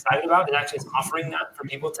really excited about. It actually is offering that for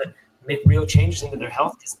people to make real changes into their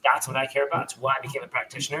health, because that's what I care about. It's why I became a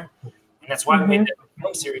practitioner. And that's why we made the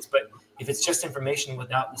film series. But if it's just information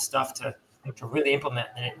without the stuff to really implement,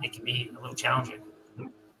 then it can be a little challenging.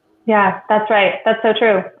 Yeah, that's right. That's so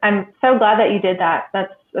true. I'm so glad that you did that.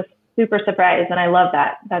 That's a super surprise, and I love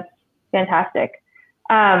that. That's fantastic.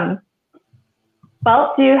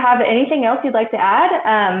 Well, do you have anything else you'd like to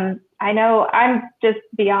add? I know I'm just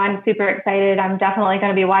beyond super excited. I'm definitely going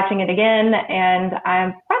to be watching it again, and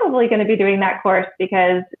I'm probably going to be doing that course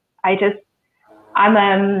because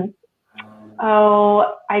I'm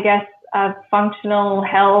I guess a functional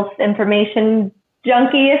health information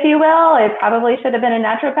junkie, if you will. It probably should have been a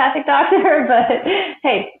naturopathic doctor, but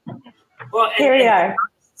hey, here we are.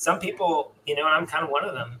 Some people, and I'm kind of one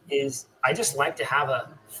of them, is I just like to have a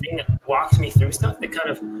thing that walks me through stuff, that kind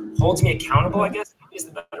of holds me accountable, I guess is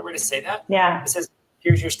the better way to say that. Yeah. It says,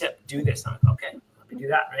 here's your step, do this. I'm like, okay, let me do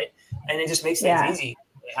that, right? And it just makes things easy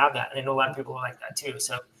to have that. And I know a lot of people are like that too.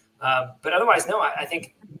 So, but otherwise, no, I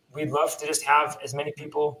think we'd love to just have as many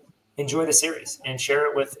people enjoy the series and share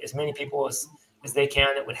it with as many people as they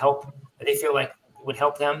can that would help, that they feel like would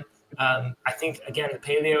help them. I think, again, the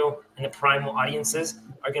paleo and the primal audiences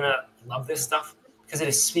are going to love this stuff because it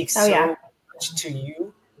speaks so much to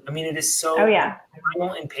you. I mean, it is so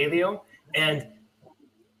primal and paleo, and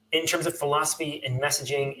in terms of philosophy and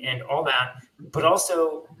messaging and all that, but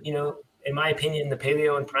also, in my opinion, the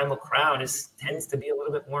paleo and primal crowd tends to be a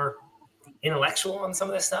little bit more intellectual on some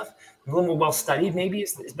of this stuff, a little more well-studied, maybe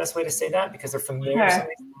is the best way to say that, because they're familiar with some of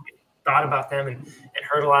these things, thought about them and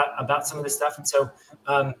heard a lot about some of this stuff. And so,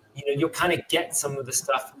 you'll kind of get some of the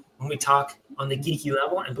stuff when we talk on the geeky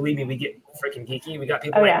level. And believe me, we get freaking geeky. We got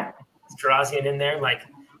people like Strazian in there, like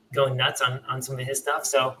going nuts on some of his stuff.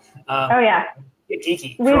 So, get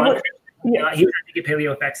geeky. He was at the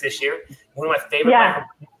Paleo Effects this year. One of my favorite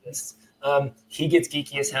microbiologists. He gets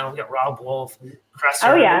geeky as hell. We got Rob Wolf,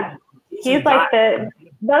 Cresser. He's like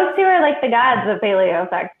those two are like the gods of Paleo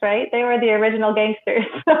Effects, right? They were the original gangsters.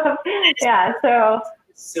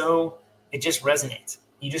 So it just resonates.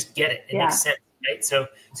 You just get it. It makes sense, right? So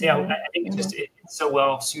I think it's so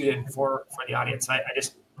well suited for the audience. I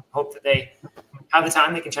just hope that they have the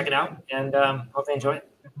time, they can check it out, and hope they enjoy it.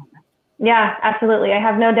 Yeah, absolutely. I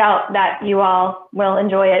have no doubt that you all will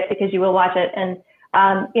enjoy it because you will watch it, and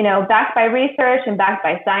backed by research and backed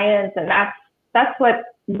by science, and that's what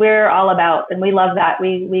we're all about, and we love that.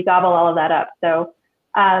 We gobble all of that up. So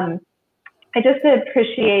I just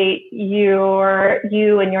appreciate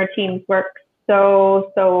you and your team's work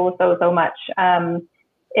so much.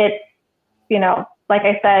 It's, like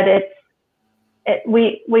I said,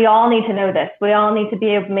 we all need to know this. We all need to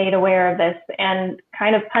be made aware of this and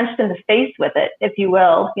kind of punched in the face with it, if you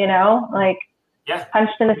will,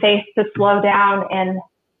 punched in the face to slow down and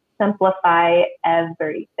simplify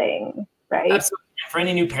everything, right? Absolutely. For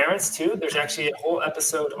any new parents too, there's actually a whole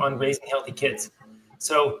episode on raising healthy kids.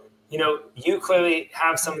 So, you clearly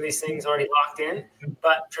have some of these things already locked in,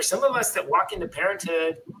 but for some of us that walk into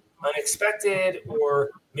parenthood, unexpected,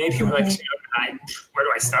 or maybe we're like, where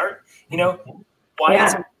do I start? Why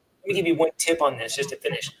is it, let me give you one tip on this just to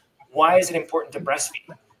finish. Why is it important to breastfeed?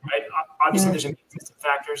 Right? Obviously, there's immune system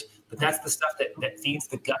factors, but that's the stuff that feeds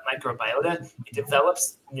the gut microbiota. It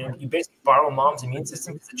develops, you basically borrow mom's immune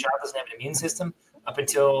system because the child doesn't have an immune system up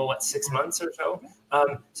until 6 months or so.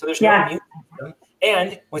 So there's no immune system.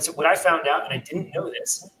 And what I found out, and I didn't know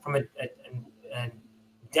this from a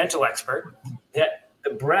dental expert, that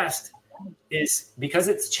the breast is, because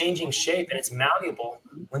it's changing shape and it's malleable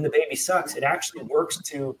when the baby sucks, it actually works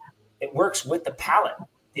with the palate,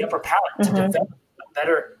 the upper palate, to develop a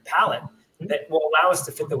better palate that will allow us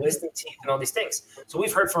to fit the wisdom teeth and all these things. So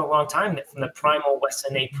we've heard for a long time that from the primal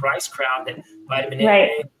Weston A. Price crowd that vitamin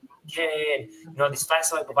A, K, and these fat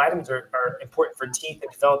soluble vitamins are important for teeth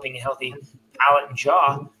and developing a healthy palate and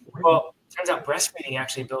jaw. Well, it turns out breastfeeding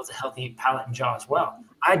actually builds a healthy palate and jaw as well.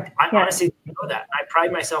 I honestly didn't know that. I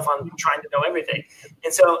pride myself on trying to know everything.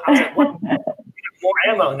 And so I was like, what? More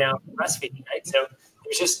ammo now for breastfeeding, right? So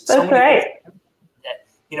there's just so many things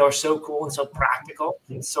that, are so cool and so practical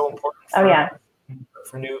and so important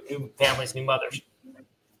for new families, new mothers.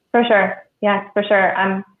 For sure. Yes, for sure.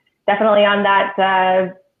 I'm definitely on that.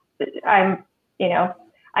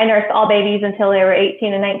 I nursed all babies until they were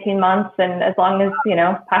 18 and 19 months, and as long as,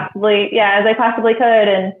 as I possibly could.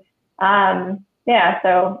 And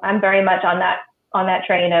so I'm very much on that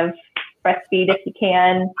train of breastfeed if you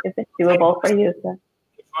can, if it's doable for you. So.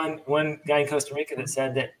 One guy in Costa Rica that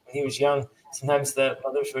said that when he was young, sometimes the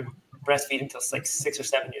mothers would breastfeed until like 6 or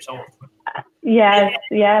 7 years old. Yes.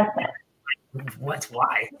 What?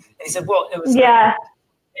 Why? And he said, well, it was a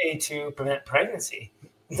way to prevent pregnancy.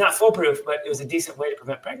 It's not foolproof, but it was a decent way to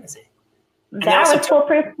prevent pregncy. And that was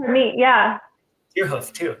foolproof for me, yeah. Deer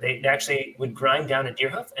hoof, too. They actually would grind down a deer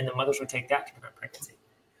hoof, and the mothers would take that to prevent pregnancy.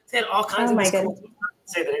 They had all kinds of these cool things. Not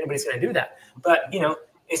to say that anybody's going to do that, but,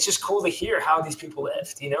 it's just cool to hear how these people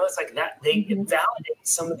lived. It's like that they validate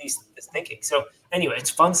some of this thinking. So anyway, it's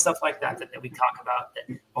fun stuff like that we talk about,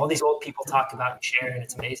 that all these old people talk about and share, and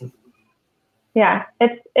it's amazing. Yeah,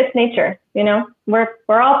 it's nature.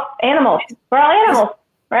 We're all animals. We're all animals,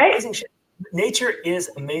 right? Amazing shit. Nature is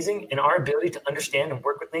amazing, and our ability to understand and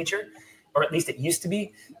work with nature, or at least it used to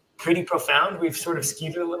be, pretty profound. We've sort of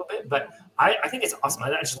skewed it a little bit, but I think it's awesome.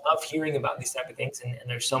 I just love hearing about these type of things, and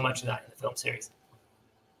there's so much of that in the film series.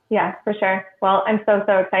 Yeah, for sure. Well, I'm so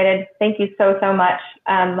excited. Thank you so much.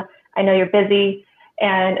 I know you're busy,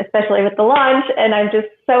 and especially with the launch, and I'm just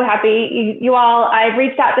so happy. I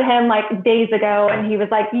reached out to him like days ago, and he was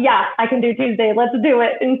like, yeah, I can do Tuesday. Let's do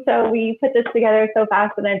it. And so we put this together so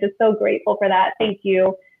fast, and I'm just so grateful for that. Thank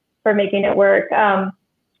you for making it work.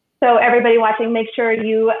 So everybody watching, make sure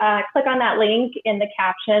you click on that link in the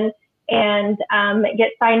caption and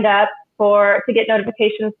get signed up to get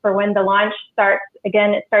notifications for when the launch starts.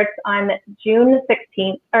 Again, it starts on June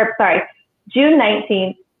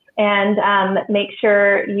 19th, and make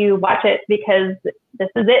sure you watch it, because this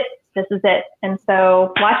is it. And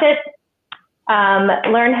so watch it,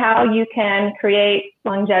 learn how you can create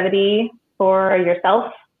longevity for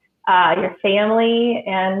yourself, your family,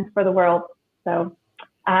 and for the world. So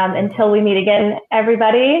until we meet again,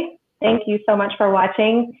 everybody, thank you so much for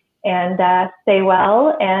watching, and stay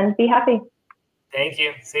well and be happy. Thank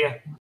you. See ya.